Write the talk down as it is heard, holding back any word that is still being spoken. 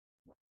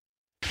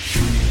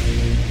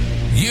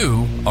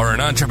You are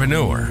an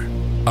entrepreneur,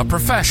 a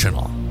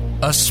professional,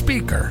 a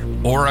speaker,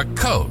 or a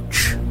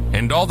coach.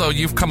 And although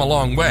you've come a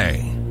long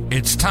way,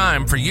 it's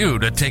time for you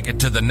to take it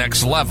to the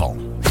next level.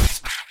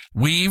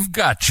 We've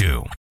got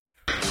you.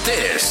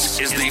 This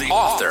is the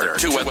Author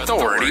to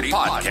Authority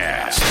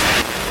podcast.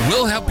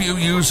 We'll help you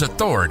use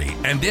authority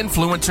and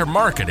influencer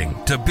marketing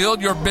to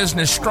build your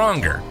business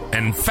stronger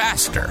and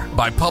faster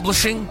by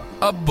publishing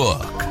a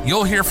book.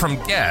 You'll hear from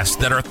guests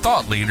that are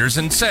thought leaders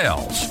in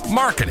sales,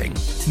 marketing,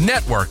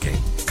 networking,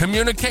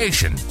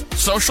 communication,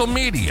 social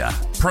media,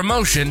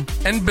 promotion,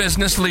 and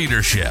business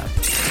leadership.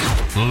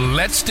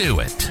 Let's do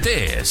it.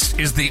 This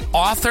is the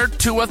Author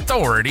to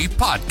Authority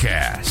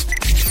podcast.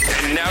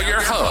 And now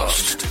your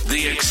host,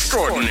 the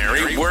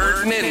extraordinary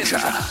word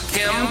ninja,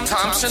 Kim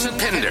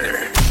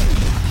Thompson-Pinder.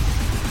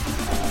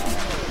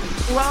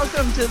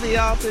 Welcome to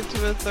the Author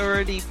to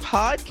Authority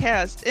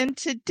podcast. And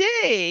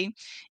today,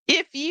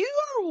 if you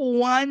are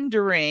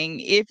wondering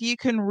if you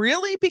can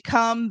really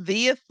become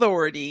the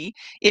authority,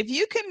 if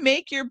you can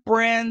make your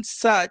brand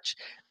such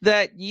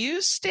that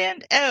you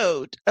stand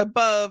out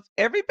above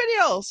everybody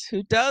else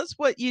who does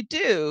what you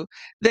do,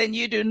 then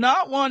you do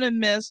not want to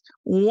miss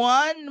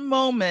one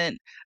moment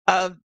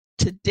of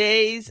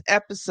today's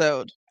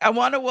episode. I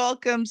want to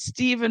welcome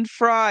Stæven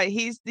Frey.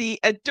 He's the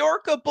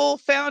adorable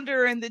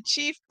founder and the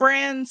chief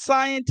brand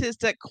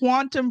scientist at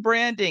Quantum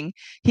Branding.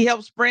 He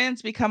helps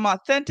brands become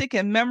authentic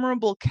and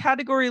memorable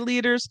category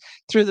leaders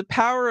through the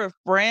power of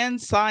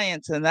brand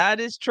science, and that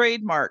is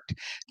trademarked.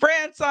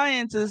 Brand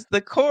science is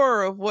the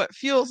core of what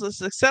fuels a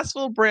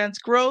successful brand's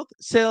growth,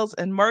 sales,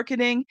 and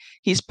marketing.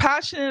 He's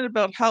passionate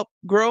about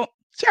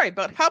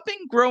helping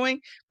growing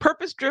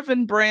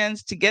purpose-driven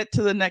brands to get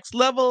to the next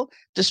level,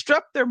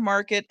 disrupt their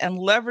market, and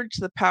leverage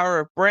the power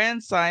of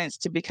brand science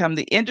to become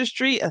the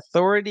industry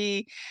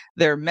authority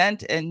they're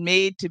meant and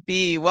made to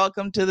be.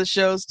 Welcome to the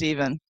show,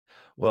 Stæven.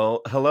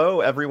 Well, hello,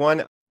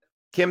 everyone.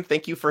 Kim,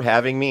 thank you for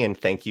having me, and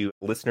thank you,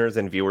 listeners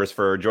and viewers,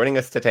 for joining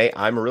us today.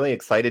 I'm really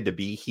excited to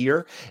be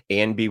here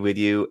and be with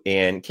you,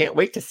 and can't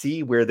wait to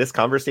see where this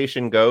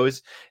conversation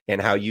goes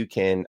and how you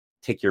can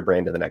take your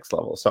brand to the next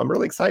level. So I'm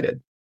really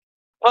excited.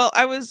 Well,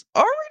 I was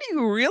already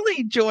really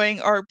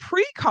enjoying our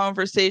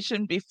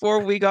pre-conversation before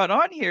we got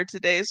on here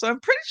today, so I'm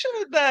pretty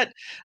sure that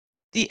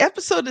the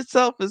episode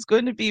itself is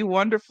going to be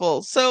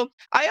wonderful. So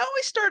I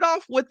always start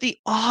off with the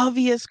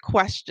obvious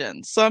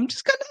question. So I'm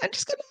just gonna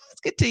ask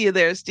it to you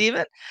there,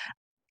 Stæven.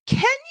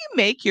 Can you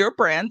make your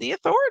brand the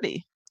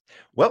authority?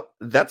 Well,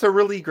 that's a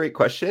really great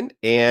question,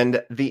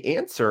 and the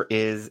answer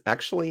is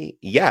actually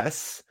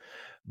yes.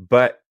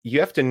 But you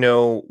have to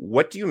know,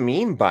 what do you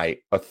mean by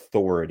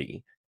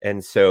authority?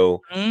 And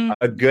so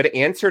a good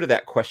answer to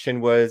that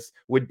question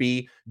would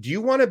be, do you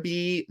want to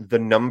be the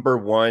number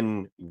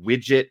one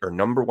widget or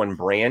number one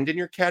brand in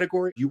your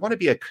category? Do you want to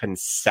be a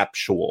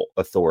conceptual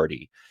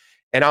authority?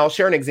 And I'll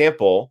share an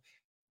example.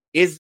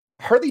 Is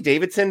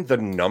Harley-Davidson the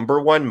number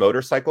one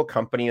motorcycle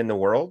company in the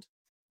world?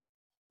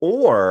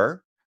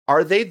 Or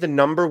are they the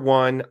number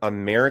one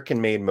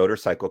American-made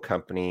motorcycle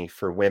company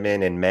for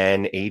women and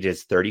men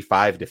ages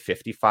 35 to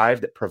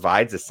 55 that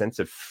provides a sense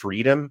of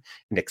freedom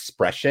and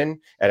expression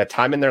at a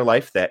time in their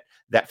life that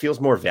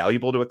feels more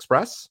valuable to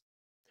express?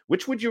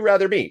 Which would you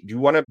rather be? Do you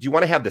want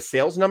to have the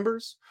sales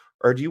numbers,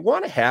 or do you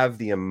want to have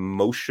the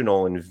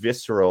emotional and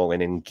visceral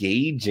and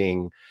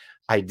engaging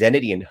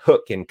identity and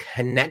hook and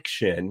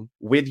connection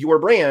with your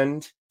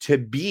brand to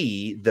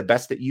be the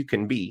best that you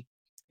can be?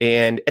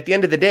 And at the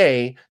end of the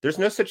day, there's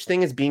no such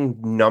thing as being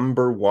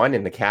number one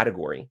in the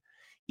category.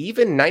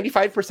 Even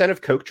 95%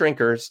 of Coke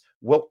drinkers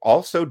will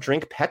also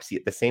drink Pepsi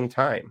at the same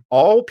time.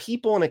 All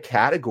people in a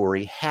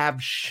category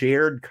have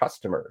shared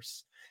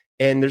customers.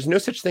 And there's no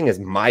such thing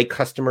as my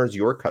customers,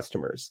 your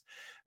customers.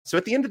 So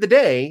at the end of the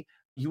day,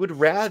 you would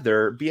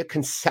rather be a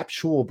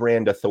conceptual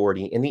brand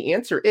authority. And the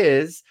answer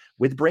is,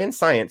 with brand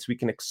science, we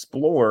can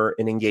explore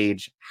and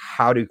engage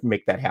how to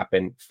make that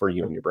happen for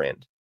you and your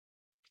brand.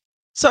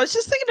 So I was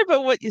just thinking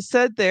about what you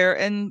said there,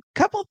 and a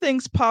couple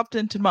things popped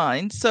into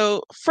mind.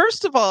 So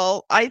first of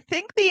all, I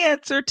think the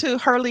answer to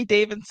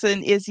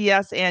Harley-Davidson is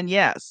yes and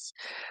yes.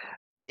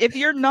 If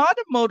you're not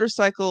a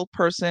motorcycle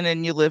person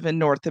and you live in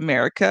North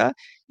America,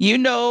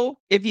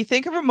 if you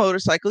think of a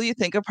motorcycle, you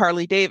think of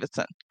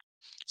Harley-Davidson.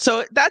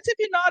 So that's if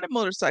you're not a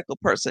motorcycle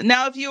person.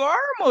 Now, if you are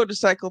a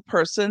motorcycle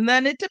person,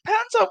 then it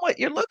depends on what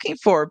you're looking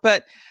for.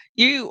 But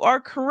you are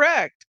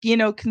correct.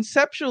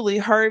 Conceptually,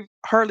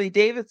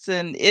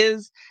 Harley-Davidson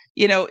is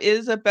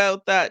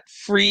about that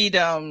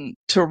freedom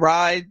to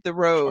ride the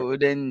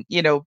road and,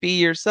 be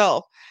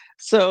yourself.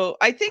 So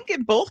I think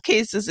in both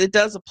cases, it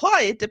does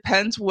apply. It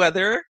depends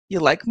whether you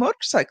like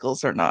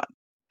motorcycles or not.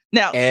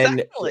 Now,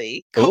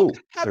 secondly, Coke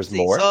and Pepsi. There's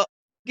more. So I'll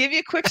give you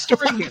a quick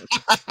story here.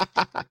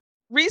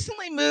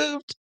 Recently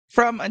moved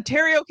from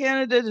Ontario,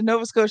 Canada to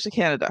Nova Scotia,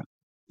 Canada.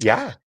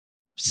 Yeah.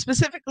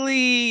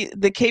 Specifically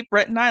the Cape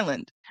Breton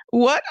Island.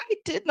 What I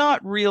did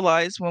not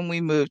realize when we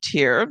moved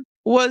here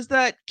was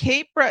that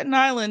Cape Breton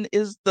Island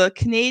is the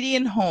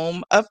Canadian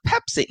home of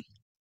Pepsi.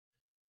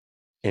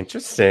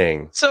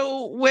 Interesting.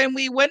 So when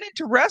we went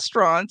into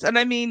restaurants, and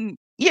I mean,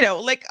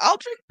 like I'll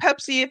drink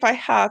Pepsi if I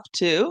have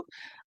to.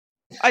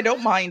 I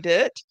don't mind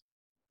it.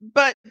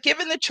 But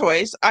given the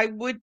choice, I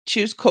would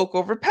choose Coke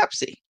over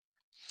Pepsi.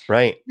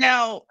 Right.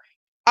 Now,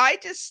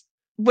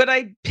 would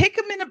I pick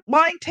them in a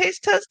blind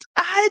taste test?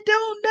 I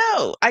don't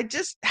know. I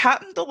just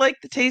happen to like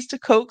the taste of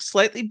Coke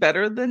slightly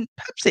better than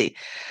Pepsi.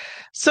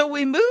 So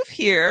we move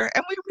here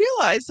and we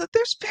realize that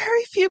there's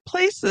very few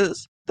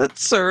places that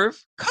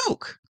serve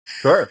Coke.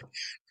 Sure.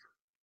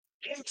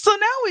 So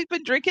now we've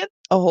been drinking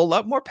a whole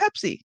lot more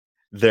Pepsi.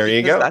 There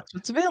you Because go. that's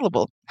what's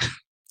available.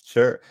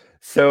 Sure.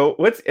 So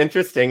what's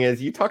interesting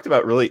is you talked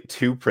about really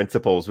two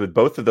principles with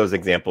both of those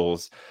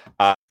examples.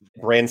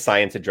 Brand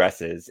science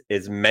addresses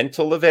is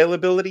mental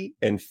availability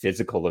and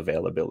physical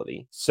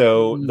availability.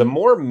 So the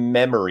more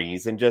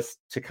memories, and just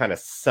to kind of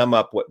sum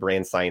up what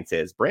brand science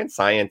is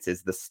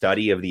the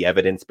study of the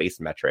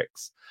evidence-based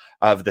metrics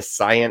of the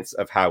science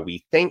of how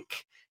we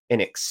think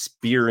and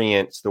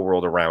experience the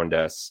world around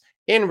us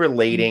in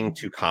relating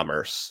to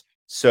commerce.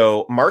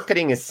 So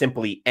marketing is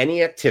simply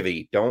any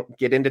activity. Don't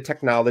get into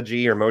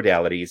technology or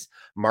modalities.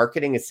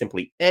 Marketing is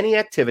simply any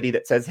activity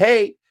that says,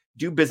 hey,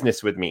 do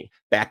business with me.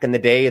 Back in the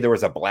day, there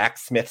was a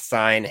blacksmith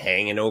sign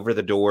hanging over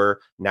the door.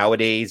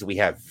 Nowadays, we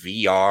have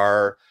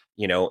VR,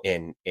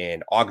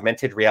 in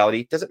augmented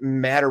reality. It doesn't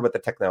matter what the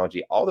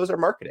technology, all those are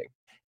marketing.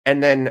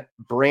 And then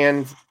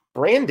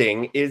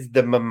branding is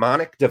the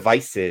mnemonic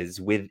devices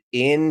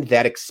within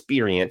that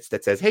experience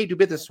that says, hey, do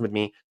business with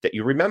me, that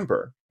you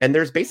remember. And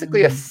there's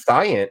basically a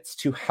science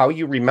to how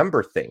you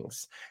remember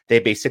things. They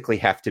basically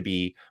have to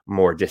be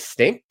more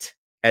distinct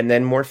and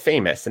then more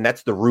famous. And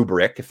that's the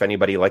rubric. If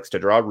anybody likes to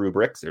draw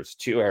rubrics, there's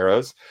two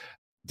arrows,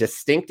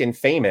 distinct and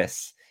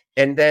famous.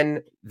 And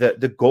then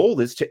the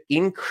goal is to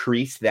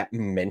increase that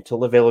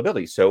mental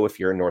availability. So if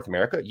you're in North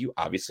America, you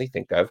obviously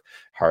think of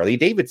Harley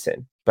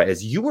Davidson. But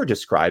as you were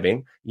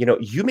describing,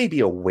 you may be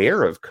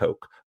aware of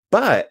Coke,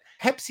 but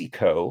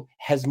PepsiCo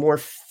has more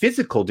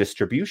physical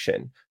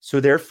distribution. So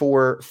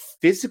therefore,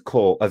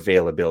 physical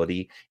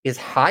availability is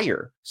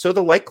higher. So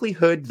the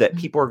likelihood that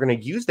people are going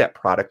to use that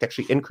product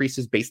actually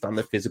increases based on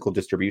the physical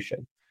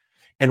distribution.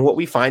 And what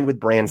we find with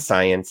brand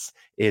science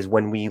is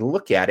when we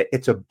look at it,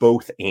 it's a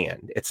both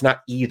and. It's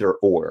not either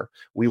or.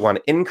 We want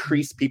to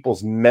increase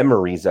people's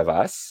memories of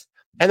us.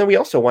 And then we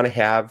also want to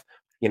have,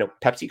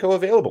 PepsiCo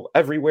available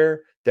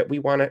everywhere that we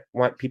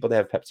want people to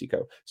have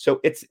PepsiCo.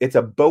 So it's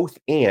a both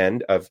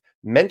and of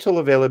mental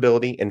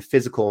availability and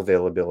physical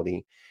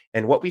availability.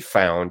 And what we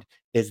found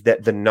is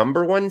that the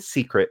number one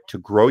secret to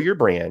grow your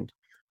brand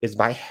is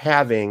by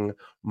having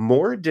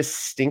more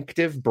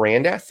distinctive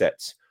brand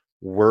assets: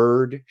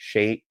 word,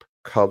 shape,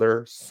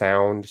 color,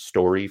 sound,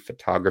 story,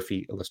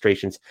 photography,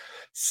 illustrations,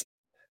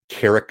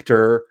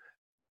 character.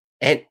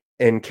 And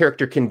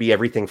character can be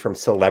everything from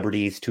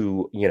celebrities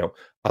to,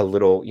 a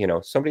little,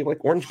 somebody like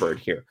Orange Bird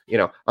here,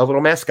 a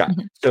little mascot.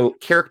 So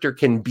character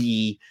can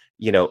be,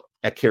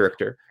 a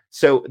character.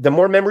 So the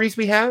more memories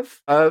we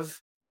have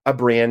of a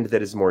brand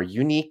that is more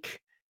unique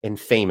and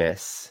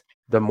famous,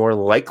 the more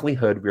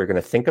likelihood we're going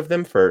to think of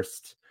them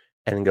first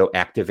and then go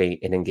activate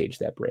and engage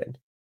that brand.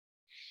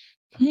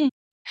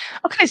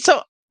 Okay,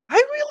 so I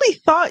really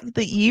thought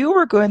that you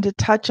were going to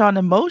touch on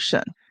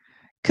emotion,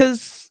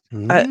 because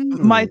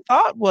my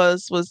thought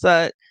was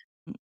that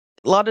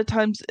a lot of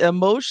times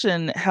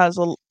emotion has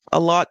a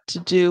lot to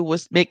do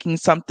with making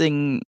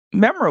something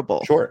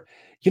memorable. Sure.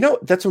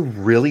 That's a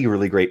really,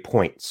 really great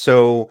point.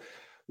 So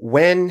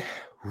when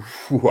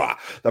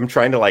I'm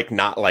trying to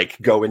not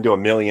go into a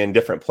million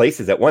different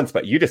places at once,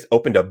 but you just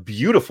opened a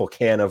beautiful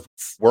can of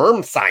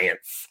worm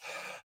science.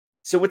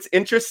 So what's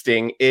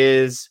interesting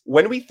is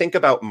when we think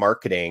about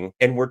marketing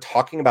and we're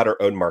talking about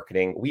our own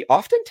marketing, we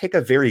often take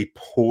a very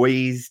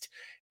poised,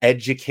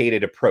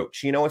 educated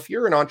approach. If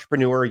you're an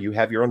entrepreneur, you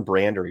have your own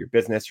brand or your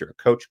business, you're a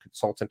coach,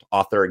 consultant,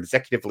 author,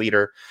 executive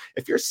leader.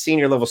 If you're a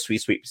senior level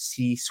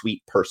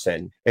C-suite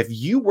person, if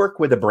you work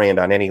with a brand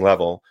on any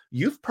level,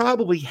 you've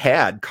probably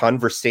had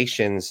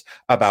conversations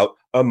about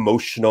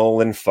emotional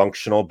and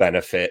functional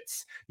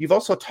benefits. You've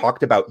also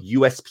talked about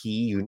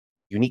USP,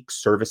 unique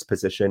service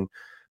position.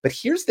 But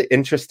here's the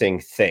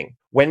interesting thing.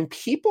 When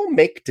people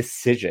make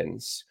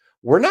decisions,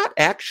 we're not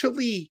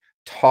actually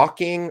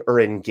talking or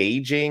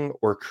engaging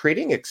or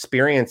creating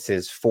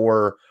experiences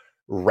for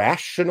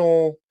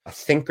rational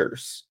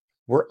thinkers.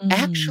 We're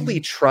actually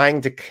trying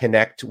to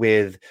connect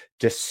with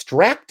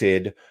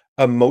distracted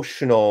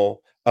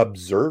emotional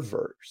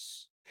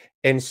observers.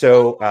 And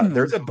so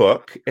there's a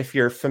book, if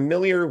you're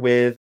familiar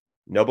with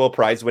Nobel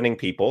Prize winning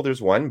people,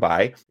 there's one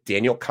by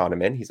Daniel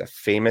Kahneman. He's a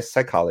famous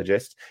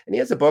psychologist, and he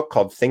has a book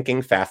called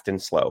Thinking Fast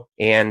and Slow.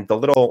 And the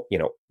little,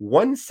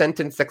 one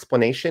sentence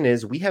explanation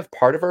is we have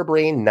part of our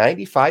brain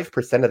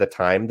 95% of the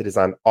time that is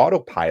on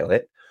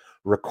autopilot,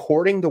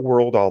 recording the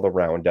world all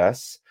around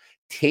us,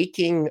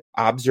 making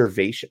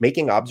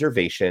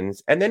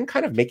observations, and then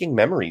kind of making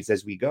memories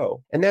as we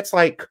go. And that's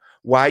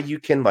why you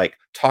can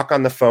talk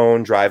on the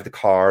phone, drive the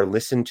car,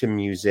 listen to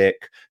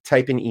music,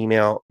 type an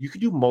email. You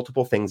can do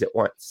multiple things at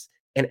once.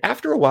 And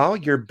after a while,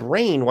 your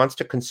brain wants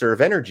to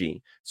conserve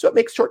energy. So it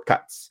makes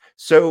shortcuts.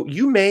 So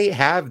you may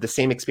have the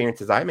same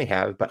experience as I may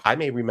have, but I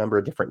may remember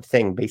a different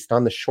thing based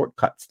on the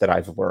shortcuts that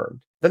I've learned.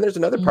 Then there's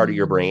another part of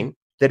your Mm. brain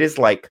that is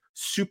like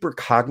super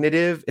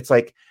cognitive. It's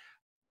like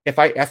if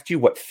I asked you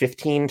what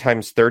 15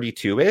 times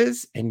 32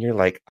 is, and you're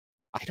like,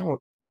 I don't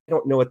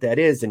know what that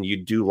is. And you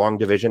do long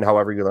division,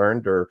 however you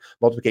learned, or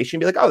multiplication,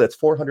 be like, oh, that's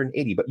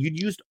 480, but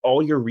you'd used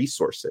all your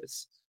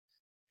resources.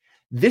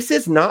 This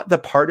is not the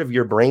part of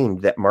your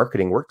brain that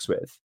marketing works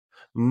with.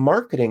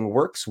 Marketing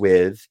works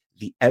with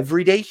the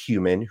everyday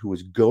human who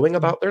is going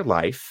about their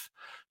life,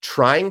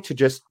 trying to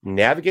just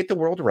navigate the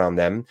world around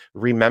them,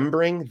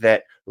 remembering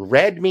that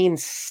red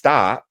means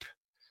stop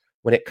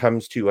when it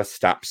comes to a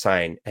stop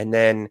sign. And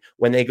then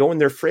when they go in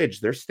their fridge,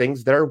 there's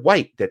things that are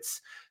white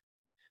that's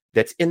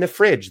in the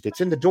fridge,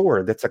 that's in the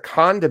door, that's a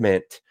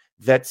condiment,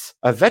 that's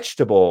a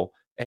vegetable,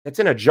 and it's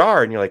in a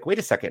jar. And you're like, wait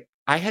a second,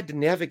 I had to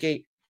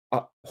navigate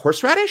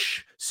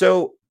horseradish?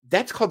 So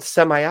that's called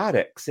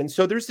semiotics. And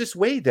so there's this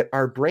way that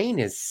our brain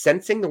is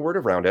sensing the word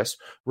around us,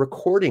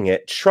 recording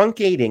it,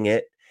 truncating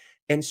it.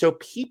 And so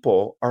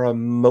people are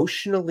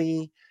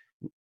emotionally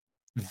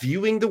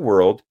viewing the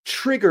world,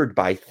 triggered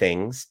by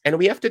things, and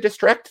we have to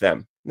distract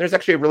them. There's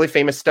actually a really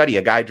famous study.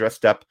 A guy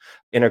dressed up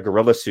in a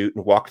gorilla suit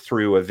and walked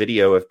through a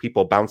video of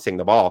people bouncing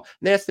the ball.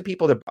 And they asked the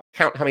people to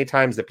count how many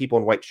times the people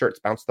in white shirts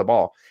bounced the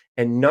ball.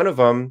 And none of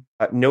them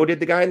noted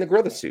the guy in the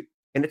gorilla suit.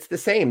 And it's the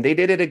same. They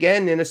did it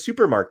again in a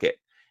supermarket.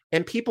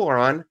 And people are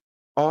on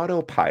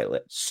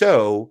autopilot.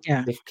 So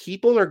Yeah. if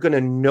people are going to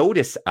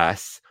notice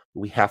us,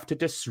 we have to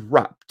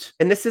disrupt.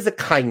 And this is a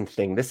kind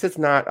thing. This is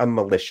not a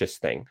malicious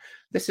thing.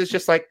 This is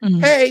just like,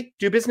 hey,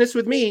 do business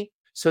with me.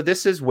 So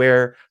this is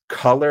where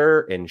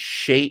color and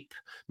shape,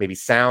 maybe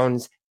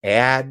sounds,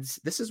 ads,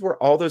 this is where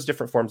all those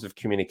different forms of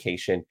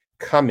communication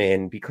come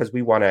in because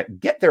we want to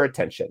get their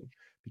attention.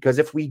 Because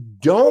if we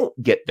don't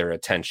get their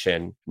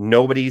attention,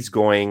 nobody's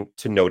going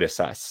to notice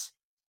us.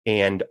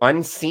 And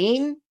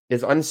unseen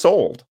is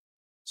unsold.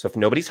 So if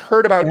nobody's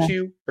heard about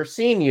you or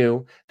seen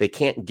you, they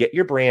can't get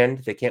your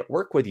brand. They can't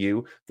work with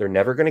you. They're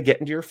never going to get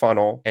into your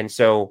funnel. And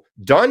so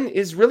done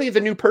is really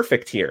the new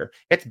perfect here.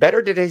 It's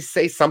better to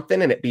say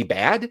something and it be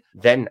bad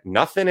than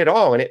nothing at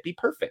all and it be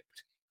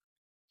perfect.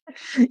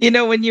 You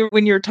know, when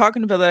you're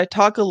talking about that, I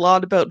talk a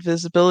lot about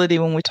visibility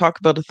when we talk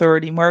about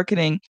authority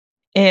marketing.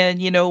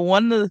 And, you know,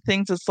 one of the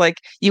things is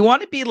like, you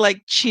want to be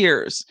like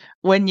Cheers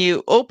when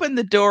you open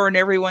the door and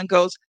everyone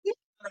goes,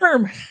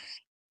 Norm,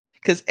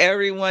 because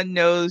everyone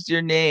knows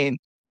your name.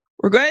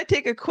 We're going to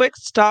take a quick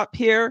stop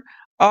here.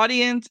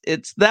 Audience,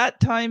 it's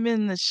that time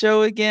in the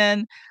show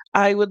again.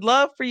 I would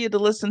love for you to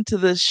listen to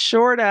this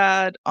short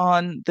ad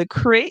on the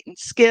Create and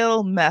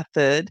Scale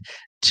method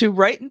to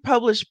write and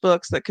publish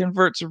books that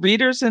converts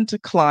readers into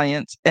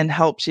clients and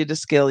helps you to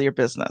scale your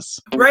business.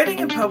 Writing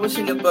and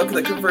publishing a book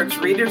that converts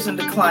readers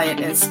into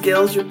client and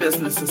scales your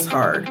business is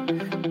hard,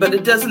 but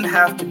it doesn't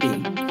have to be.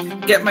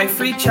 Get my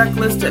free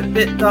checklist at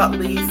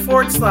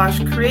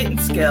bit.ly/create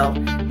and scale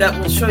that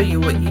will show you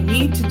what you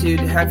need to do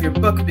to have your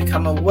book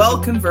become a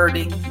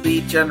well-converting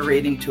lead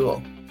generating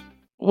tool.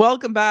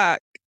 Welcome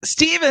back.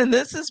 Stæven,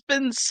 this has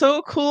been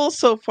so cool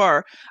so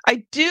far.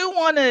 I do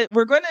want to,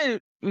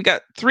 we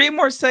got 3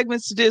 more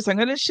segments to do, so I'm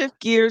going to shift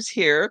gears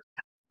here.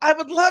 I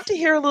would love to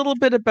hear a little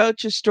bit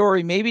about your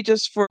story, maybe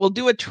we'll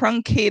do a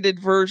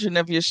truncated version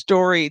of your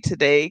story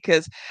today,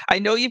 because I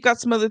know you've got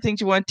some other things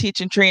you want to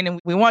teach and train, and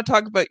we want to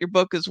talk about your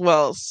book as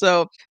well.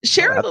 So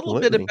share a little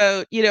bit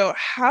about,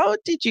 how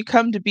did you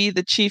come to be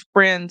the chief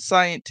brand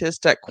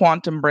scientist at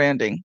Quantum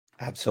Branding?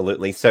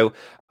 Absolutely. So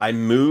I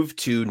moved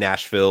to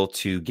Nashville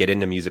to get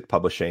into music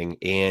publishing,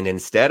 and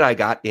instead I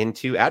got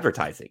into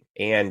advertising.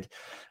 And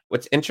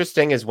what's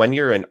interesting is when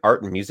you're an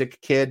art and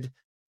music kid,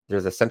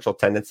 there's a central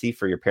tendency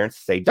for your parents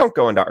to say, don't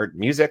go into art and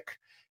music.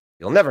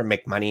 You'll never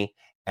make money.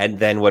 And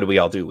then what do? We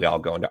all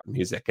go into art and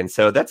music. And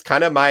so that's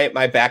kind of my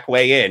back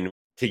way in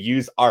to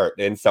use art.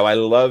 And so I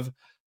love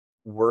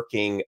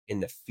working in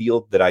the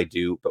field that I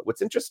do. But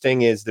what's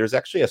interesting is there's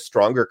actually a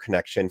stronger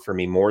connection for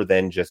me more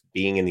than just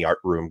being in the art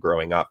room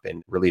growing up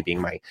and really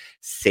being my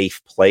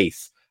safe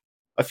place.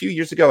 A few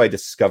years ago, I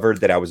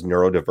discovered that I was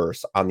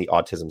neurodiverse on the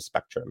autism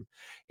spectrum.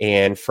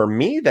 And for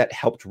me, that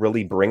helped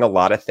really bring a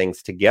lot of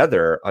things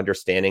together,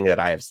 understanding that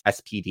I have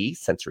SPD,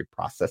 sensory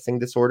processing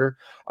disorder,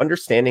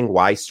 understanding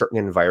why certain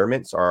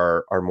environments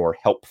are more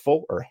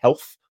helpful or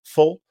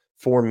healthful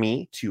for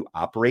me to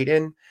operate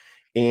in.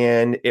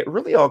 And it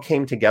really all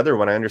came together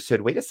when I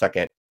understood, wait a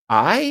second,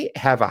 I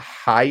have a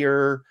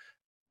higher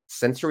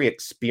sensory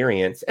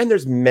experience, and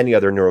there's many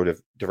other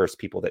neurodiverse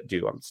people that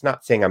do. I'm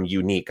not saying I'm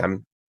unique.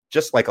 I'm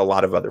just like a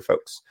lot of other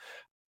folks.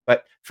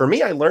 But for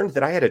me, I learned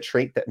that I had a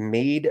trait that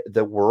made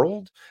the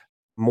world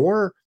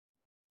more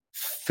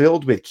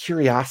filled with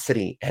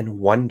curiosity and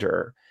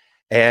wonder.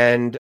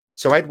 And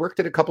so I'd worked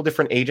at a couple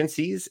different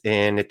agencies,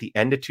 and at the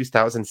end of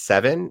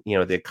 2007,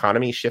 the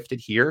economy shifted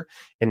here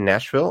in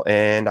Nashville,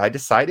 and I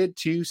decided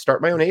to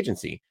start my own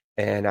agency.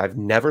 and I've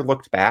never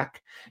looked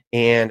back.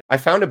 And I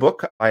found a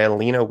book by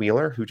Alina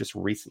Wheeler, who just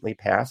recently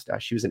passed.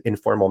 She was an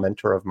informal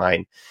mentor of mine.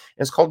 And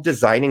it's called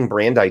Designing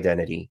Brand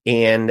Identity.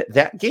 And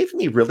that gave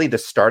me really the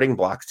starting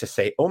blocks to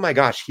say, oh my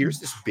gosh, here's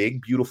this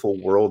big,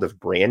 beautiful world of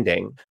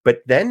branding. But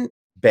then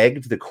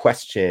begged the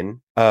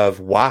question of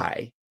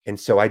why. And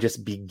so I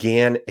just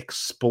began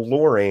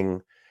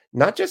exploring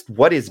not just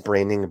what is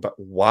branding, but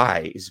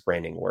why is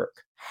branding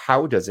work?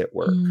 How does it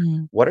work?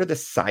 What are the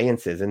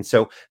sciences? And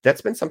so that's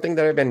been something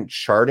that I've been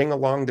charting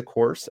along the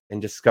course and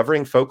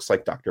discovering folks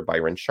like Dr.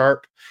 Byron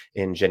Sharp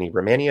and Jenny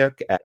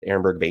Romaniuk at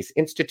Ehrenberg Base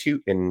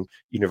Institute in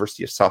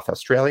University of South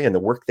Australia and the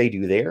work they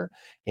do there,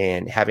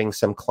 and having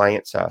some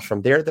clients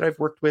from there that I've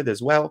worked with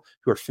as well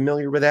who are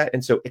familiar with that.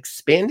 And so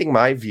expanding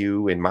my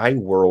view in my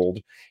world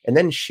and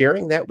then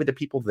sharing that with the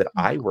people that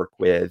I work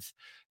with.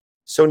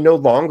 So no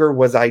longer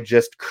was I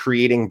just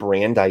creating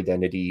brand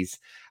identities.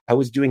 I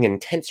was doing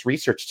intense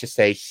research to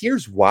say,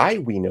 here's why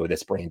we know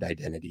this brand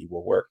identity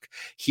will work.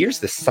 Here's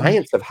the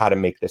science of how to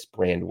make this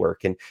brand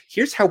work. And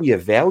here's how we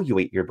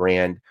evaluate your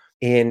brand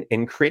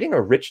in creating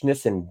a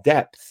richness and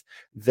depth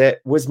that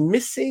was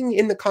missing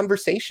in the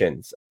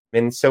conversations.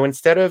 And so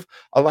instead of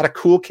a lot of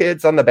cool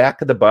kids on the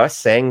back of the bus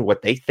saying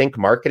what they think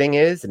marketing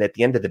is, and at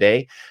the end of the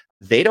day,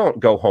 they don't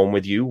go home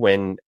with you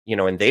when,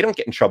 and they don't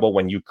get in trouble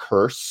when you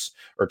curse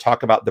or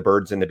talk about the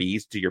birds and the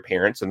bees to your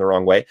parents in the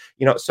wrong way.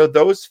 So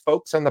those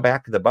folks on the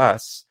back of the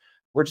bus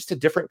were just a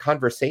different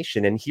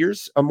conversation. And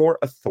here's a more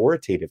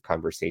authoritative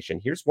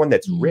conversation. Here's one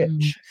that's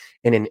rich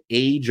in an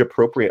age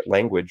appropriate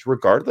language,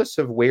 regardless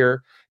of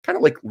where, kind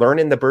of like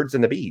learning the birds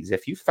and the bees.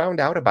 If you found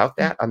out about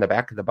that on the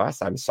back of the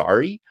bus, I'm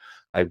sorry.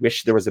 I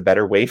wish there was a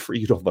better way for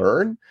you to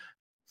learn.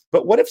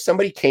 But what if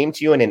somebody came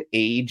to you in an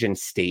age and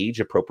stage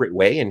appropriate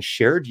way and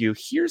shared you,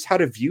 here's how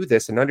to view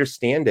this and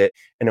understand it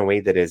in a way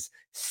that is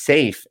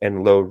safe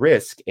and low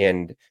risk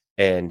and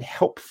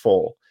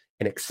helpful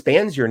and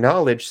expands your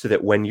knowledge so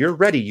that when you're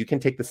ready, you can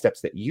take the steps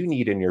that you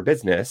need in your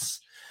business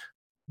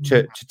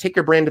to take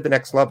your brand to the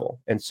next level.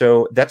 And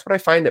so that's what I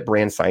find that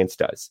brand science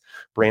does.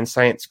 Brand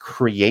science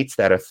creates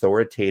that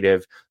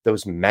authoritative,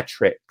 those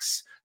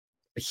metrics.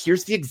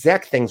 Here's the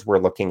exact things we're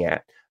looking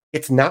at.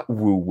 It's not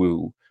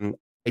woo-woo.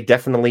 I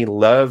definitely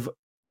love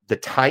the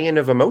tie-in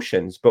of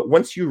emotions, but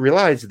once you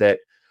realize that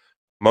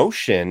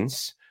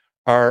emotions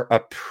are a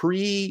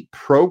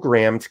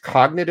pre-programmed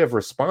cognitive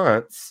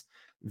response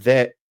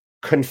that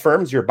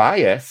confirms your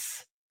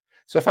bias.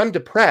 So if I'm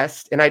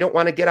depressed and I don't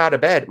want to get out of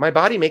bed, my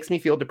body makes me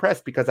feel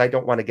depressed because I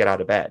don't want to get out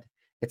of bed.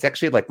 It's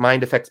actually like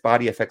mind affects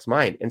body affects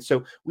mind. And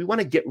so we want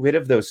to get rid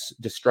of those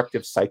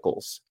destructive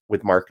cycles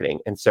with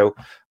marketing. And so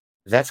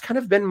that's kind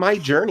of been my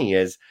journey,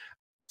 is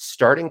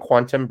starting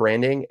quantum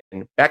branding.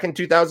 And back in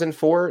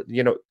 2004,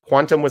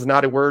 quantum was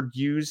not a word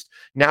used.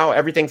 Now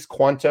everything's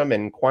quantum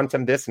and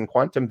quantum this and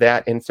quantum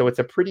that. And so it's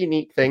a pretty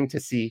neat thing to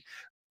see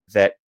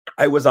that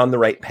I was on the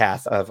right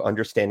path of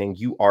understanding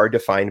you are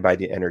defined by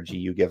the energy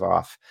you give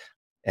off.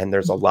 And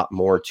there's a lot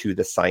more to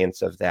the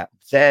science of that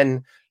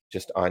than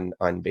just on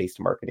based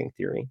marketing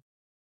theory.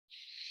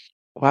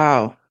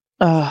 Wow.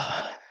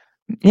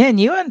 Yeah, and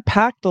you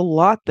unpacked a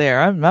lot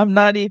there. I'm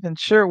not even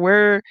sure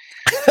where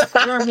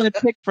I'm going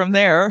to pick from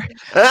there.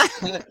 I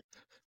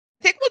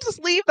think we'll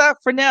just leave that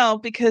for now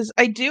because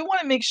I do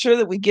want to make sure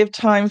that we give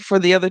time for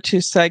the other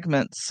two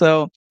segments.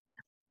 So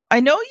I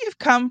know you've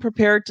come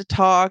prepared to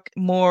talk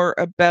more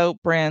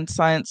about brand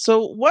science.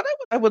 So what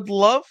I would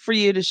love for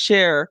you to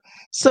share.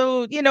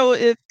 So,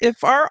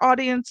 if our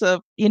audience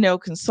of,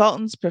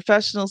 consultants,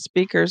 professional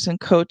speakers, and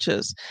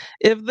coaches,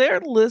 if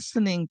they're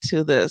listening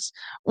to this,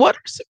 what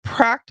are some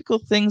practical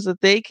things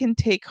that they can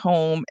take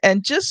home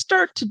and just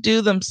start to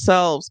do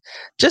themselves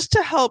just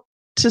to help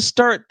to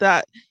start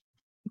that,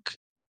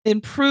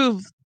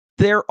 improve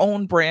their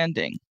own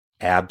branding?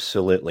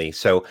 Absolutely.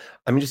 So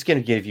I'm just going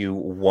to give you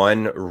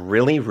one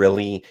really,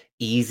 really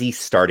easy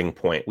starting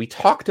point. We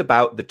talked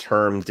about the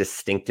term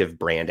distinctive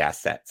brand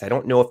assets. I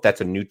don't know if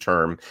that's a new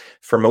term.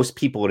 For most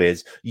people, it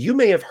is. You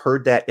may have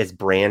heard that as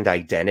brand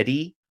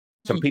identity.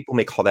 Some people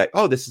may call that,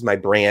 oh, this is my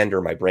brand or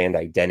my brand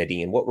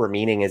identity. And what we're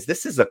meaning is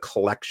this is a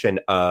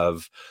collection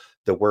of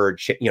the word,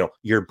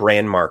 your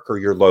brand mark or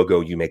your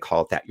logo, you may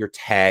call it that, your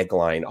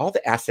tagline, all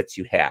the assets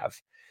you have.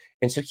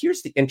 And so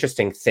here's the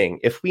interesting thing.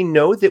 If we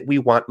know that we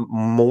want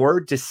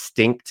more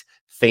distinct,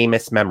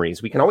 famous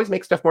memories, we can always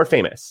make stuff more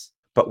famous,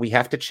 but we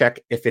have to check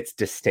if it's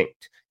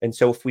distinct. And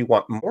so if we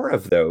want more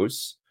of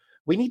those,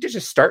 we need to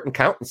just start and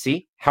count and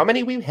see how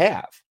many we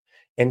have.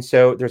 And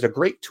so there's a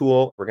great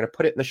tool. We're going to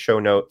put it in the show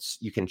notes.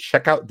 You can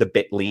check out the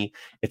bit.ly.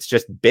 It's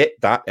just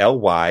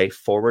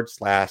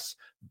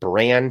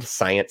bit.ly/brand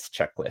science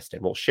checklist.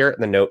 And we'll share it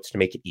in the notes to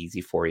make it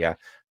easy for you.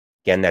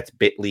 Again, that's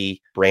bit.ly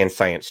brand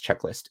science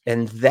checklist.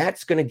 And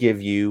that's going to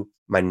give you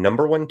my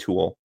number one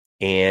tool.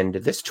 And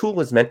this tool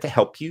is meant to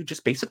help you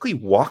just basically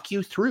walk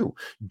you through.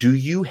 Do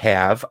you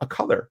have a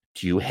color?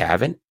 Do you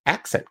have an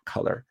accent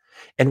color?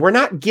 And we're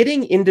not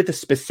getting into the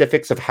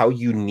specifics of how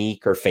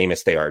unique or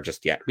famous they are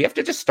just yet. We have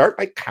to just start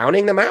by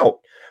counting them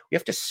out. You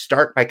have to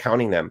start by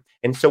counting them.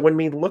 And so when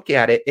we look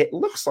at it, it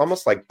looks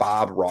almost like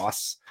Bob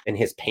Ross and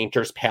his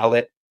painter's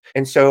palette.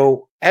 And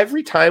so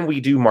every time we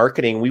do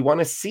marketing, we want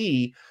to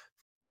see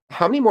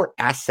how many more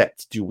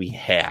assets do we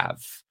have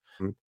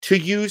to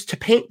use to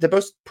paint the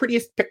most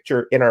prettiest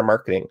picture in our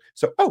marketing.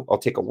 So, I'll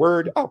take a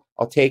word.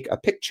 I'll take a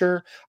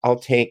picture.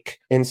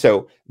 And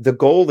so the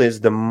goal is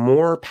the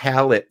more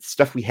palette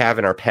stuff we have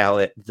in our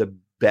palette, the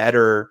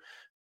better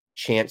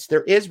chance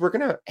there is we're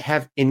going to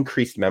have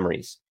increased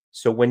memories.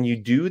 So when you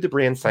do the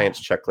brand science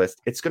checklist,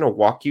 it's going to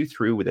walk you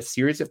through with a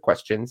series of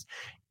questions.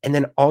 And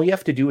then all you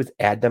have to do is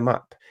add them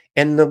up.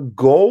 And the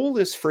goal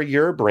is for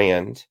your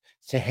brand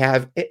to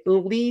have at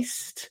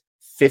least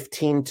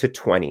 15 to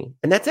 20.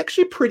 And that's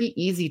actually pretty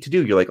easy to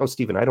do. You're like,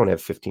 Stephen, I don't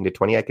have 15 to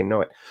 20. I can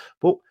know it.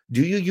 Well,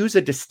 do you use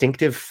a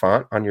distinctive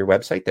font on your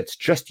website that's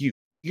just you?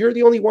 You're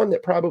the only one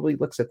that probably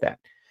looks at that.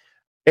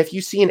 If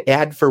you see an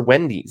ad for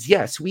Wendy's,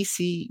 yes, we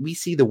see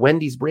the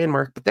Wendy's brand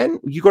mark, but then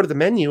you go to the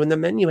menu and the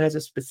menu has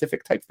a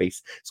specific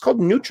typeface. It's called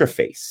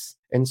Nutriface.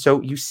 And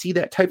so you see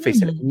that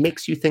typeface and it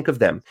makes you think of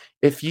them.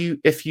 If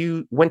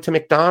you went to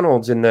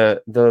McDonald's in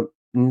the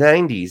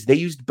 90s, they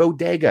used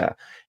bodega.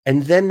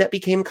 And then that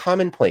became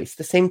commonplace.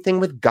 The same thing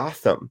with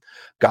Gotham.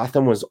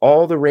 Gotham was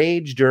all the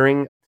rage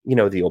during, the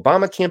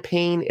Obama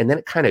campaign. And then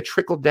it kind of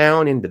trickled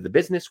down into the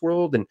business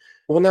world. And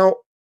now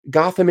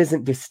Gotham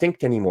isn't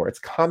distinct anymore. It's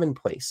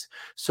commonplace.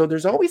 So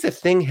there's always a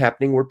thing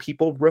happening where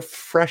people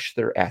refresh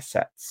their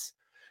assets.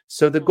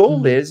 So the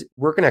goal is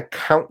we're going to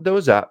count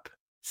those up,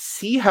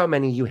 see how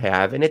many you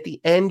have. And at the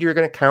end, you're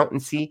going to count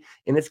and see,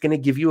 and it's going to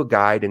give you a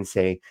guide and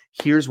say,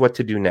 here's what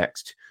to do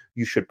next.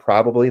 You should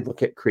probably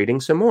look at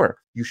creating some more.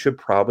 You should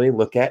probably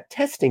look at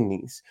testing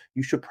these.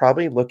 You should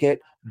probably look at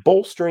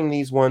bolstering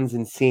these ones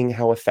and seeing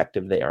how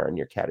effective they are in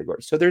your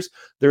category. So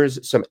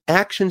there's some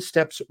action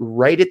steps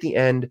right at the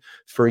end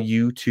for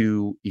you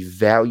to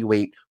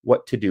evaluate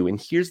what to do.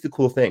 And here's the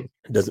cool thing.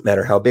 It doesn't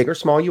matter how big or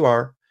small you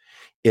are.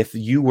 If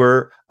you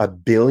were a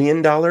 $1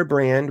 billion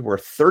brand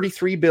worth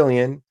 33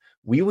 billion,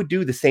 we would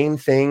do the same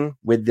thing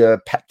with the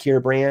pet care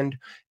brand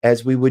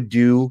as we would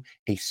do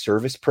a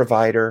service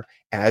provider,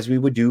 as we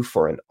would do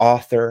for an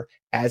author,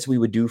 as we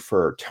would do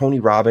for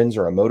Tony Robbins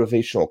or a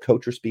motivational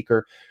coach or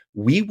speaker.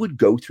 We would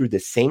go through the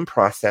same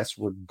process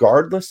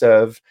regardless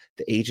of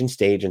the age and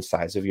stage and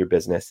size of your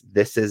business.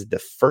 This is the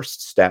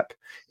first step,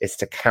 is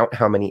to count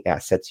how many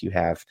assets you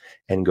have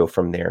and go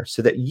from there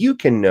so that you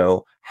can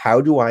know,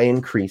 how do I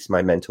increase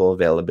my mental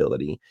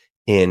availability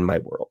in my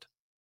world?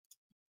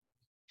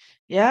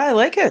 Yeah, I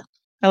like it.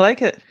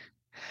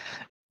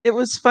 It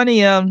was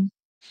funny.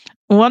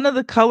 One of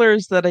the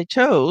colors that I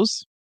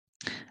chose,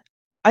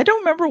 I don't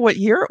remember what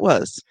year it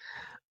was,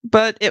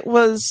 but it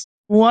was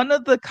one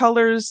of the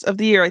colors of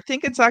the year. I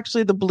think it's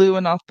actually the blue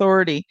in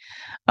Authority.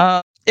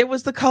 It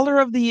was the color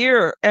of the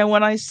year. And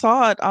when I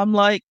saw it, I'm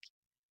like,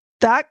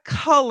 that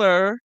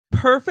color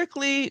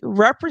perfectly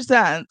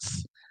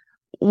represents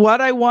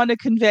what I want to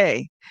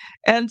convey.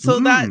 And so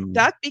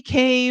that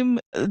became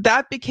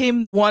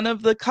one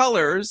of the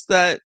colors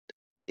that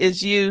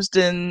is used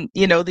in,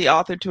 the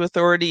Author to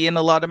Authority and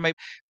a lot of my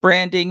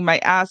branding, my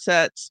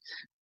assets.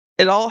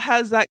 It all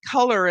has that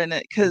color in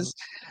it because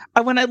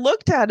when I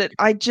looked at it,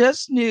 I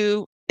just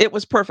knew it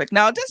was perfect.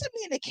 Now, it doesn't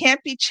mean it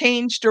can't be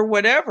changed or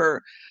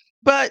whatever,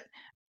 but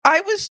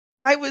I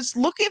was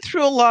looking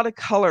through a lot of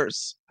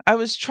colors. I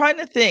was trying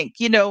to think,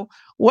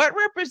 what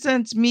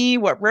represents me,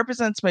 what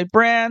represents my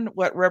brand,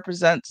 what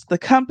represents the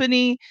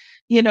company,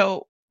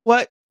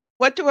 what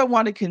do I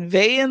want to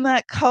convey in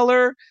that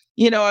color?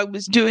 I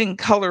was doing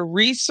color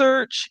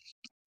research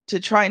to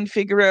try and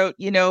figure out,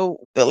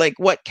 like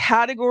what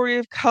category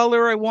of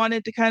color I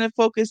wanted to kind of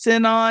focus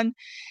in on.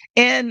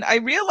 And I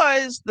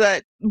realized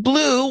that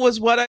blue was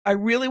what I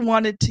really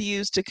wanted to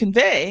use to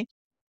convey.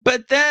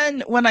 But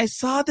then when I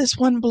saw this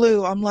one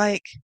blue, I'm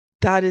like,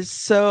 that is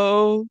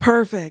so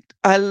perfect.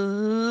 I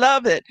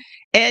love it.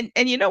 And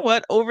you know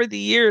what? Over the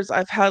years,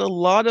 I've had a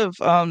lot of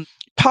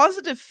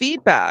positive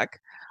feedback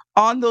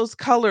on those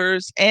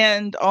colors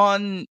and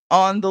on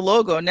the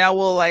logo. Now,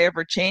 will I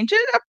ever change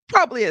it?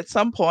 Probably at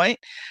some point.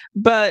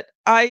 But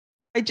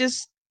it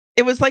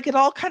was like it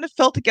all kind of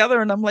fell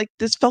together, and I'm like,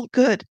 this felt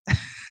good.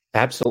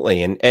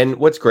 Absolutely. And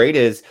what's great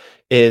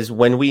is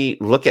when we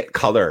look at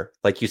color,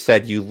 like you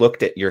said, you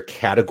looked at your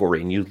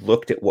category and you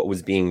looked at what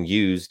was being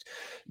used.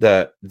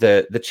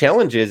 The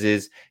challenge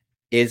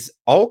is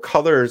all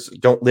colors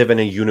don't live in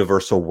a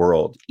universal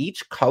world.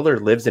 Each color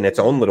lives in its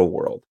own little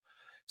world.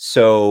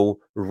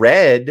 So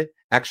red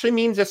actually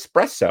means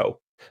espresso.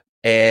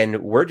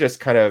 And we're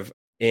just kind of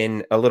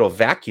in a little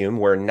vacuum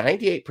where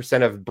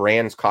 98%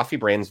 of coffee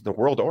brands in the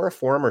world are a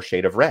form or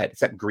shade of red.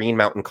 It's that Green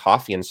Mountain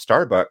Coffee and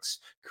Starbucks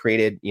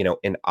created,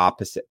 an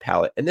opposite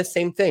palette. And the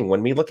same thing,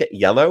 when we look at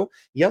yellow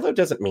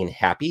doesn't mean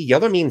happy.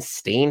 Yellow means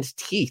stained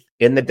teeth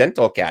in the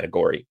dental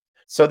category.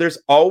 So there's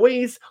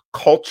always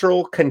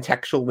cultural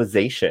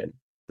contextualization.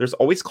 There's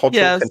always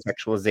cultural Yes.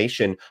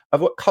 contextualization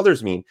of what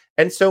colors mean.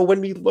 And so when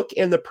we look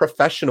in the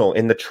professional,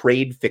 in the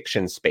trade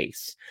fiction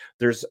space,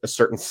 there's a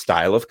certain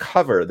style of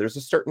cover. There's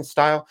a certain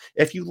style.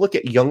 If you look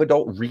at young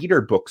adult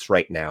reader books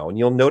right now, and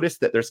you'll notice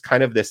that there's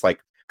kind of this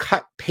like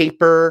cut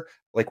paper,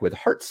 like with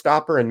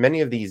Heartstopper and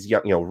many of these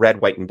young,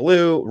 red, white, and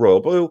blue, royal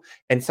blue,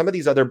 and some of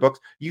these other books,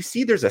 you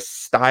see there's a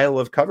style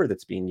of cover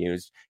that's being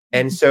used.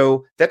 And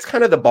so that's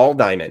kind of the ball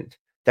diamond.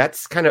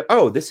 That's kind of,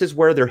 oh, this is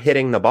where they're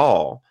hitting the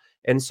ball.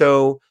 And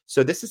so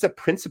this is a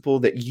principle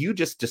that you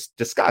just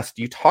discussed.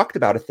 You talked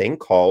about a thing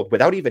called,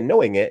 without even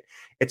knowing it,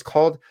 it's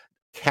called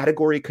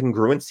category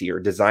congruency or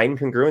design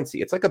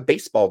congruency. It's like a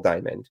baseball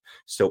diamond.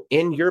 So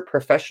in your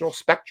professional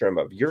spectrum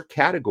of your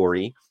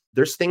category,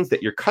 there's things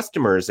that your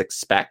customers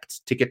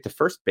expect to get to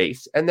first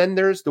base. And then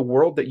there's the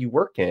world that you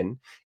work in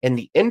and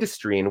the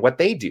industry and what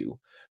they do.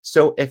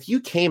 So if you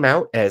came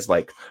out as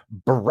like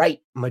bright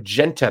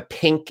magenta,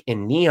 pink,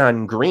 and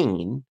neon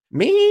green,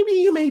 maybe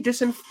you may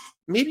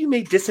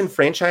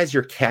disenfranchise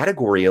your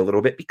category a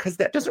little bit because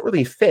that doesn't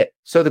really fit.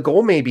 So the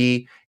goal may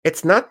be,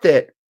 it's not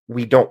that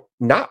we don't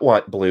not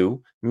want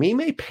blue. We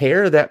may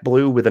pair that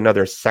blue with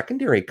another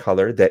secondary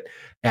color that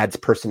adds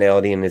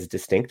personality and is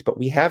distinct, but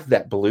we have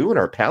that blue in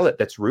our palette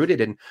that's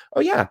rooted in,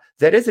 oh yeah,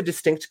 that is a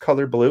distinct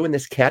color blue, and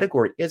this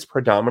category is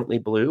predominantly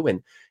blue,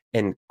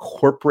 and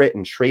corporate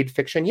and trade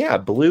fiction, yeah,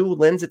 blue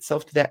lends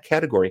itself to that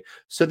category.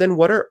 So then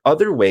what are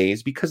other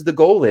ways? Because the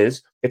goal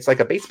is, it's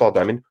like a baseball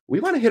diamond. We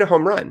want to hit a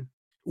home run.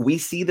 We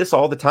see this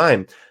all the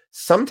time.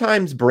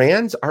 Sometimes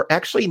brands are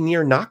actually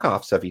near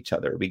knockoffs of each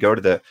other. We go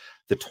to the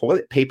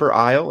toilet paper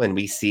aisle and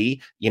we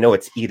see,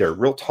 it's either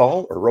real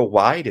tall or real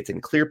wide. It's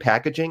in clear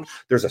packaging.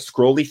 There's a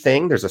scrolly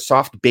thing. There's a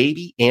soft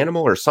baby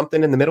animal or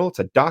something in the middle. It's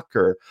a duck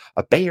or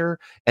a bear.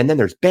 And then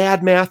there's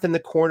bad math in the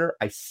corner.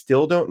 I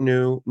still don't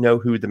know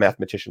who the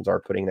mathematicians are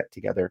putting that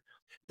together.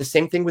 The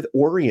same thing with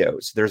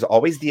Oreos. There's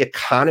always the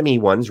economy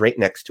ones right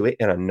next to it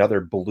and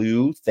another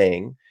blue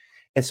thing.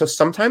 And so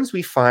sometimes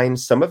we find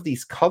some of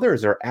these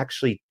colors are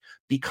actually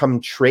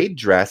become trade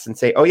dress and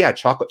say, oh yeah,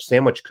 chocolate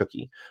sandwich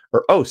cookie,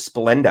 or oh,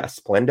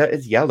 Splenda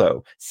is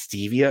yellow,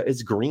 stevia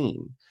is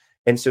green.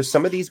 And so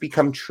some of these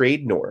become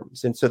trade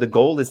norms. And so the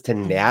goal is to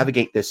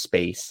navigate this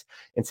space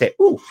and say,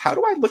 oh, how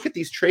do I look at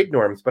these trade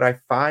norms, but I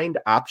find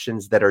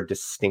options that are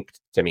distinct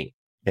to me?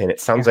 And it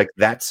sounds like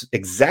that's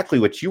exactly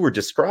what you were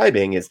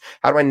describing, is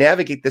how do I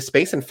navigate this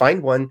space and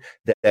find one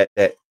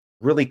that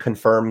really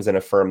confirms and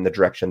affirms the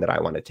direction that I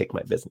want to take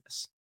my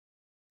business.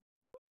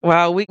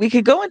 Wow, we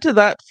could go into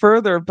that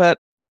further, but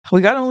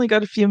we only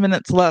got a few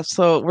minutes left,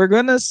 so we're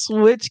going to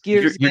switch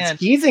gears You're again.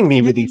 teasing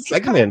me with these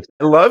segments.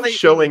 I love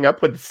showing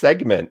up with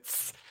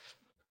segments.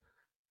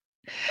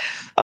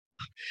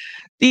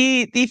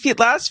 The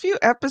last few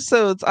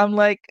episodes, I'm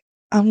like,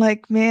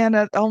 man,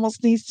 that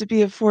almost needs to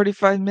be a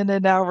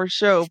 45-minute hour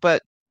show,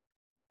 but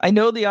I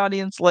know the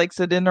audience likes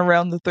it in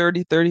around the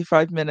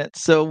 35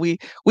 minutes, so we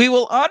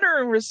will honor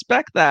and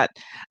respect that.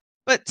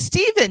 But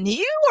Stæven,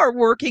 you are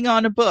working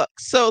on a book.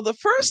 So the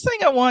first thing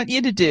I want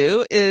you to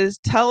do is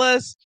tell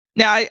us,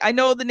 now I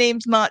know the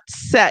name's not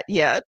set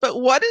yet, but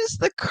what is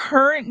the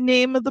current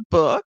name of the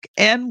book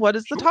and what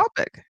is the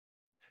topic?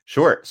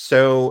 Sure.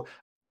 So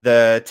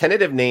the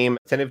tentative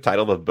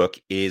title of the book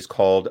is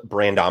called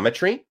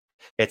Brandometry.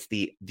 It's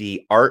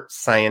the art,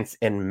 science,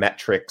 and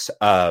metrics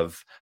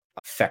of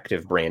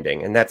effective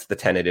branding. And that's the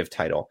tentative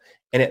title.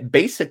 And it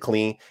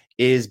basically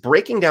is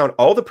breaking down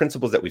all the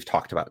principles that we've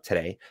talked about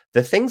today,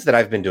 the things that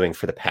I've been doing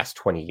for the past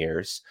 20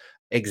 years,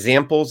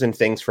 examples and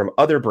things from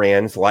other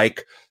brands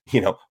like,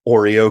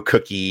 Oreo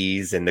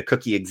cookies and the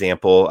cookie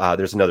example.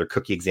 There's another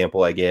cookie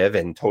example I give,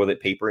 and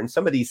toilet paper and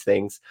some of these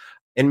things,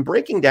 and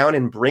breaking down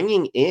and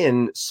bringing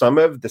in some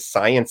of the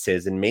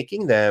sciences and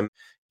making them,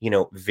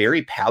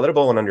 very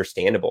palatable and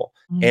understandable.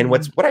 And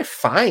what I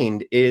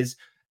find is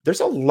there's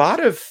a lot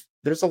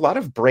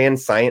of brand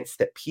science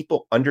that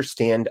people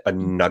understand a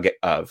nugget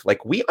of.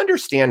 Like, we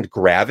understand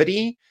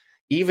gravity,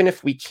 even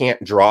if we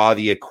can't draw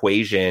the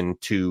equation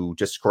to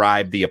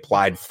describe the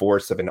applied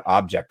force of an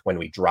object when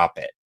we drop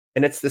it.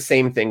 And it's the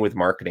same thing with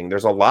marketing.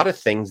 There's a lot of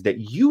things that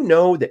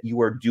that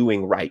you are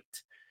doing right.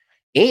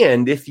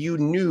 And if you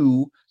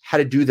knew how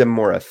to do them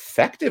more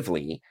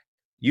effectively,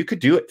 you could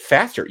do it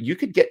faster. You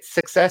could get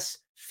success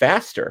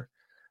faster.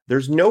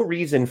 There's no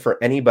reason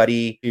for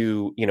anybody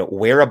to,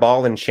 wear a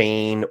ball and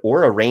chain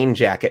or a rain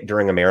jacket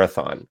during a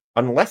marathon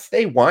unless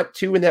they want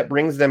to and that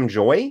brings them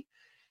joy.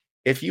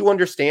 If you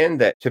understand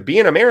that to be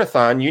in a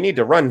marathon, you need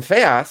to run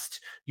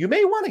fast, you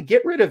may want to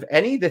get rid of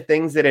any of the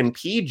things that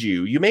impede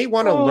you. You may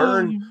want to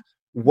learn,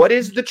 what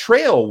is the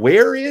trail?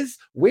 Where is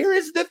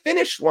the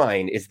finish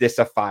line? Is this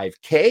a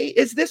 5K?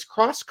 Is this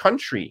cross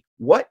country?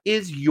 What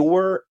is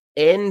your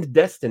end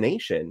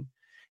destination?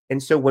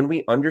 And so when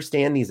we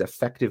understand these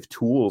effective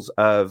tools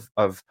of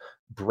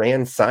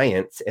brand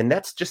science, and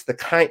that's just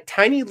the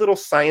tiny little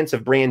science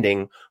of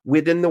branding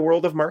within the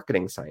world of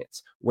marketing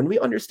science. When we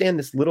understand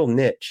this little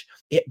niche,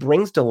 it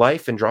brings to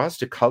life and draws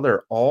to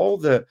color all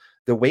the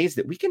the ways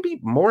that we can be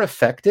more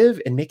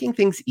effective in making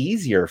things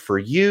easier for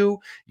you,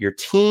 your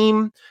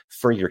team,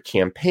 for your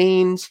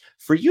campaigns,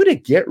 for you to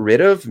get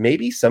rid of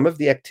maybe some of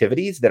the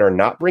activities that are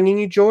not bringing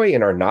you joy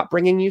and are not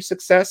bringing you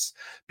success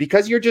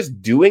because you're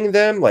just doing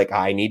them like,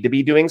 I need to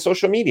be doing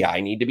social media.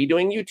 I need to be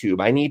doing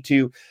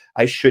YouTube.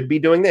 I should be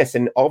doing this.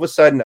 And all of a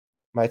sudden,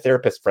 my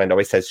therapist friend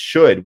always says,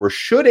 we're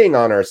shoulding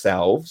on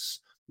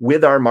ourselves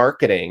with our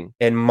marketing.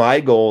 And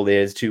my goal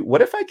is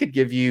what if I could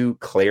give you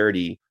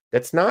clarity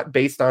that's not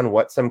based on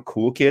what some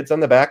cool kids on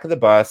the back of the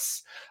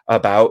bus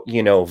about,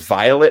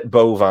 violet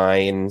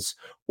bovines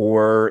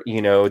or, the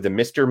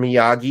Mr.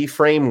 Miyagi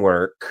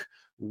framework.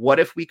 What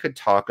if we could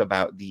talk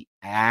about the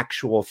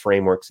actual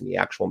frameworks and the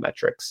actual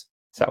metrics?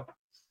 So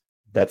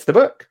that's the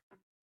book.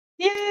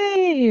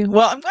 Yay!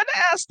 Well, I'm going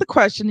to ask the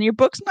question. Your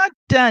book's not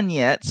done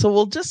yet, so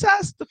we'll just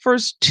ask the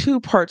first two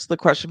parts of the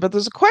question. But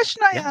there's a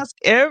question I ask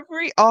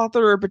every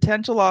author or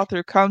potential author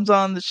who comes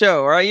on the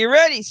show. Are you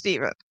ready,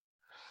 Stephen?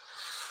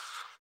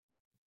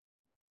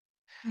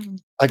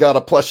 I got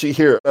a plushie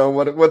here.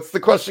 What's the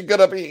question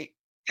gonna be?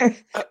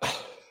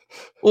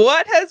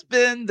 What has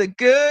been the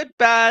good,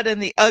 bad,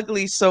 and the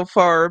ugly so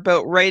far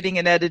about writing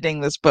and editing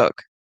this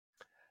book?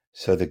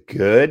 So the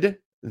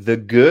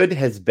good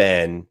has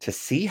been to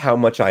see how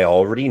much I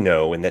already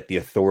know and that the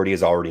authority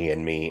is already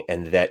in me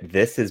and that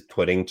this is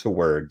putting to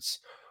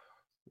words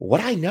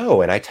what I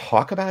know and I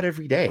talk about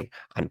every day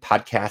on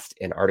podcasts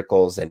and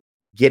articles and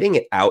getting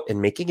it out and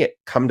making it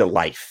come to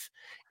life.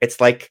 It's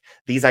like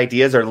these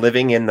ideas are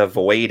living in the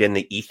void in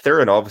the ether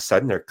and all of a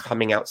sudden they're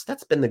coming out. So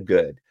that's been the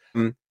good.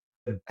 I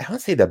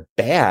don't say the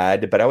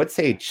bad, but I would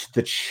say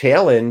the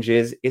challenge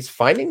is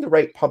finding the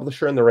right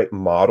publisher and the right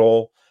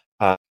model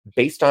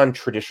based on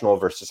traditional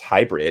versus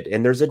hybrid.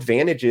 And there's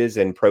advantages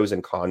and pros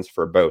and cons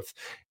for both.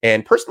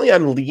 And personally,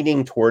 I'm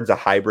leaning towards a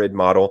hybrid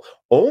model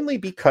only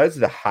because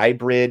the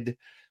hybrid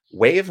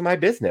way of my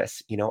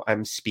business.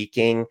 I'm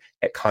speaking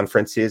at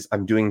conferences,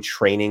 I'm doing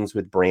trainings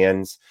with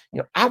brands.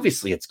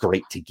 Obviously it's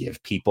great to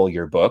give people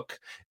your book.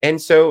 And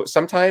so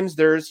sometimes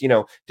there's,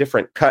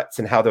 different cuts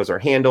and how those are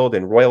handled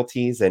and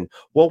royalties. And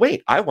well,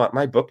 wait, I want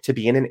my book to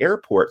be in an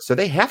airport. So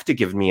they have to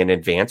give me an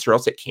advance or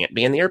else it can't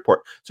be in the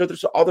airport. So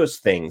there's all those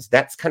things.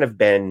 That's kind of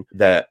been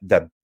the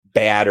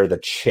bad or the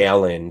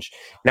challenge.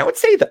 And I would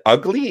say the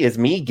ugly is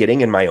me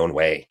getting in my own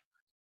way.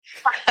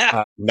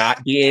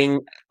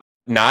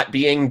 Not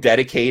being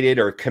dedicated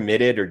or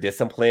committed or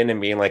disciplined and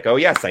being like, oh,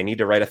 yes, I need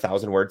to write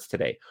 1,000 words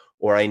today,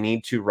 or I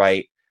need to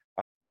write.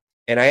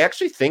 And I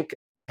actually think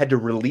I had to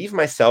relieve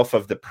myself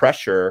of the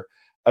pressure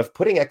of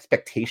putting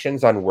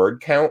expectations on word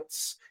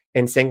counts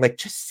and saying, like,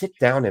 just sit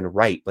down and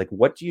write. Like,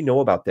 what do you know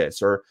about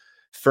this? Or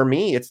for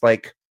me, it's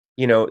like,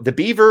 the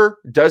beaver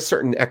does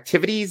certain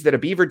activities that a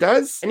beaver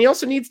does, and he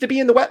also needs to be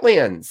in the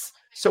wetlands.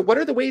 So what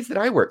are the ways that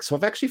I work? So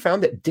I've actually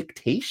found that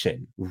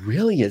dictation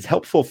really is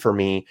helpful for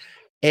me.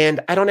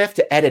 And I don't have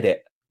to edit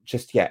it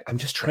just yet. I'm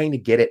just trying to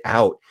get it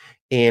out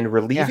and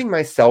relieving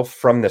myself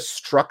from the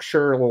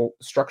structural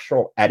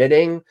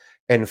editing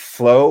and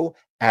flow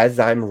as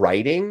I'm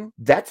writing.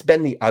 That's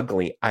been the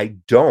ugly. I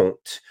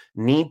don't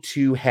need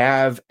to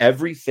have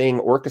everything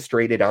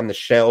orchestrated on the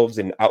shelves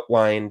and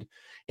outlined.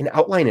 An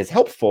outline is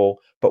helpful,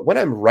 but when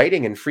I'm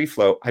writing in free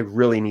flow, I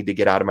really need to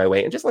get out of my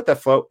way and just let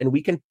that flow. And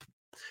we can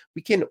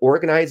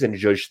organize and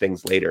judge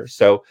things later.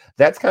 So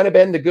that's kind of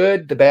been the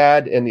good, the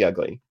bad, and the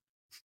ugly.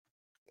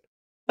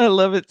 I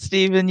love it,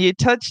 Stephen. You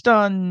touched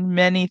on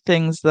many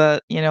things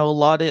that, a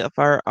lot of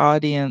our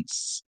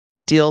audience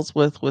deals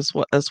with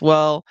as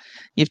well.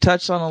 You've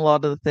touched on a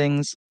lot of the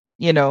things,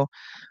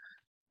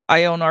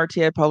 I own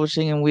RTI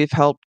Publishing and we've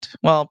helped,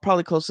 well,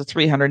 probably close to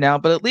 300 now,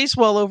 but at least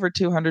well over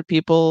 200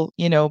 people,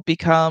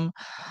 become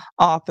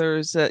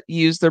authors that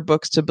use their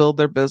books to build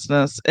their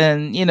business.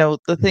 And,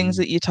 the things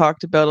that you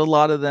talked about, a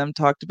lot of them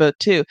talked about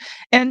too.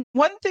 And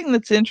one thing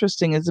that's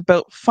interesting is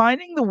about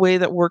finding the way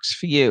that works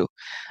for you.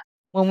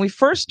 When we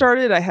first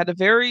started, I had a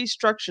very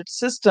structured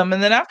system.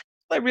 And then after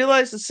I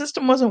realized the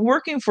system wasn't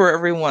working for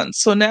everyone.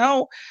 So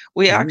now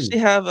we actually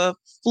have a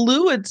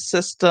fluid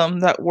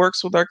system that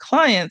works with our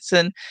clients.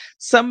 And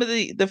some of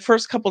the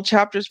first couple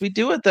chapters we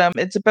do with them,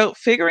 it's about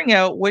figuring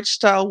out which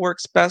style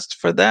works best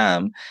for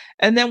them.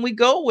 And then we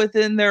go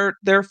within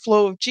their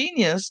flow of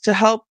genius to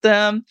help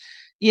them,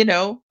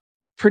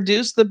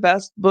 produce the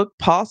best book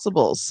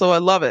possible. So I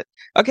love it.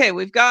 Okay,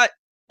 we've got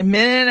a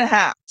minute and a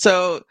half.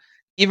 So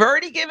you've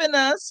already given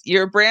us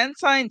your brand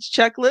science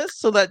checklist.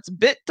 So that's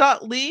bit.ly/brand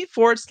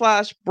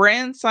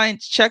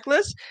science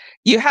checklist.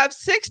 You have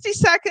 60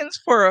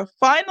 seconds for a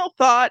final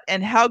thought.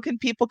 And how can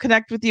people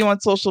connect with you on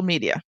social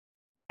media?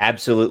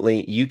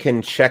 Absolutely. You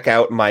can check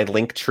out my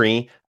link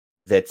tree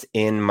that's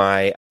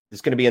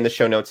it's going to be in the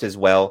show notes as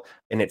well.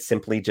 And it's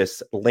simply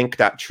just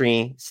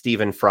link.tree,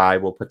 Stephen Frey.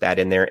 We'll put that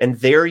in there. And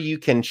there you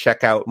can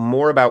check out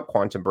more about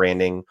quantum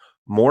branding,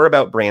 more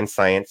about brand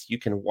science. You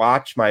can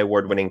watch my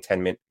award-winning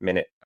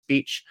 10-minute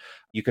speech.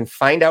 You can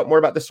find out more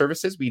about the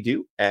services we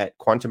do at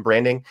Quantum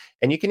Branding,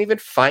 and you can even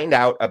find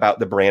out about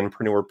the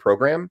Brandpreneur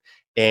program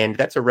And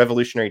that's a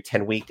revolutionary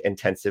 10-week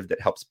intensive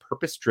that helps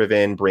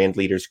purpose-driven brand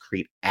leaders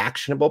create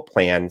actionable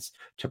plans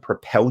to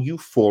propel you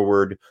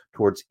forward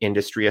towards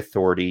industry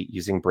authority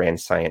using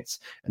brand science.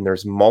 And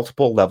there's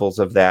multiple levels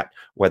of that,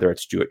 whether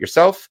it's do it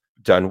yourself,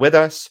 done with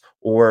us,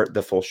 or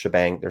the full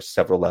shebang. There's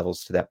several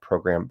levels to that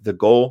program. The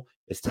goal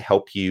is to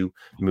help you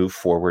move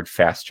forward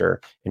faster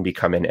and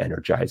become an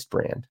energized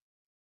brand.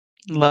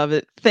 Love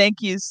it.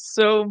 Thank you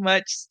so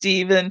much,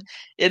 Stæven.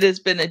 It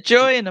has been a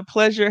joy and a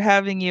pleasure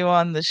having you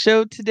on the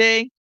show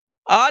today.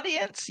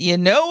 Audience, you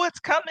know what's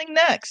coming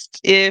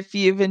next. If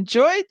you've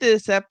enjoyed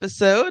this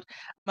episode,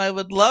 I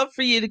would love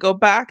for you to go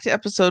back to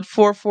episode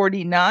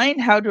 449,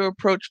 How to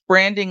Approach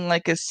Branding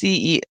Like a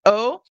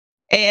CEO.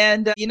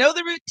 And you know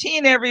the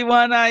routine,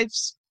 everyone.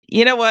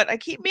 You know what? I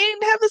keep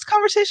meaning to have this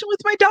conversation with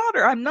my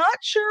daughter. I'm not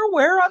sure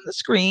where on the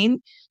screen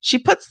she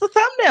puts the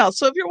thumbnail.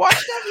 So if you're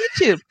watching on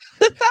YouTube,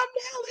 the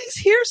thumbnail is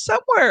here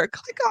somewhere.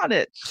 Click on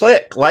it.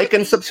 Click, like,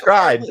 and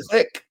subscribe.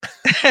 Click.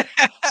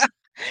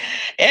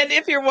 And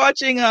if you're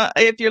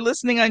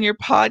listening on your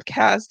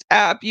podcast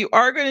app, you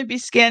are going to be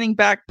scanning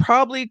back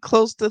probably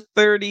close to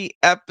 30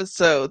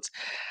 episodes.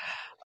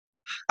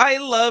 I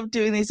love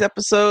doing these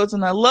episodes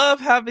and I love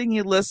having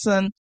you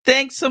listen.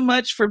 Thanks so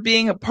much for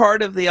being a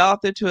part of the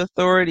Author to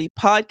Authority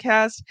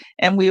podcast,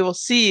 and we will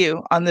see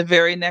you on the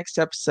very next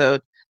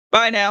episode.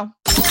 Bye now.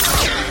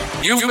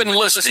 You've been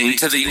listening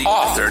to the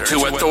Author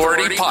to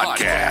Authority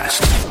podcast.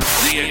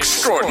 The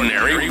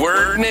extraordinary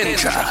word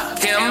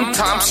ninja, Kim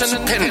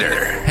Thompson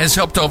Pinder, has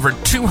helped over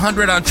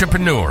 200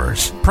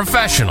 entrepreneurs,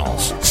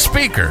 professionals,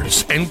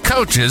 speakers, and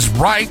coaches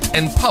write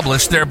and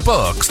publish their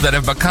books that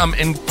have become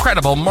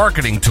incredible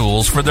marketing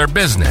tools for their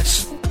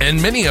business. And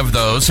many of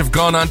those have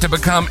gone on to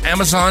become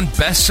Amazon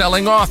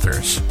best-selling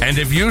authors and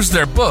have used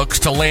their books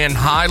to land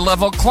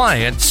high-level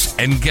clients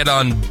and get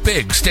on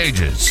big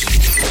stages.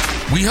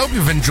 We hope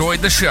you've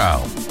enjoyed the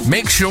show.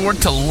 Make sure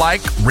to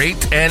like,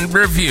 rate, and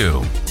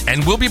review.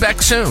 And we'll be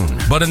back soon.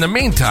 But in the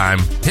meantime,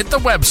 hit the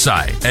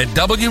website at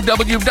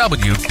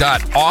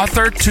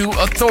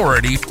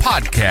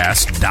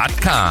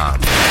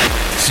www.authortoauthoritypodcast.com.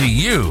 See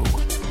you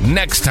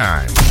next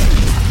time.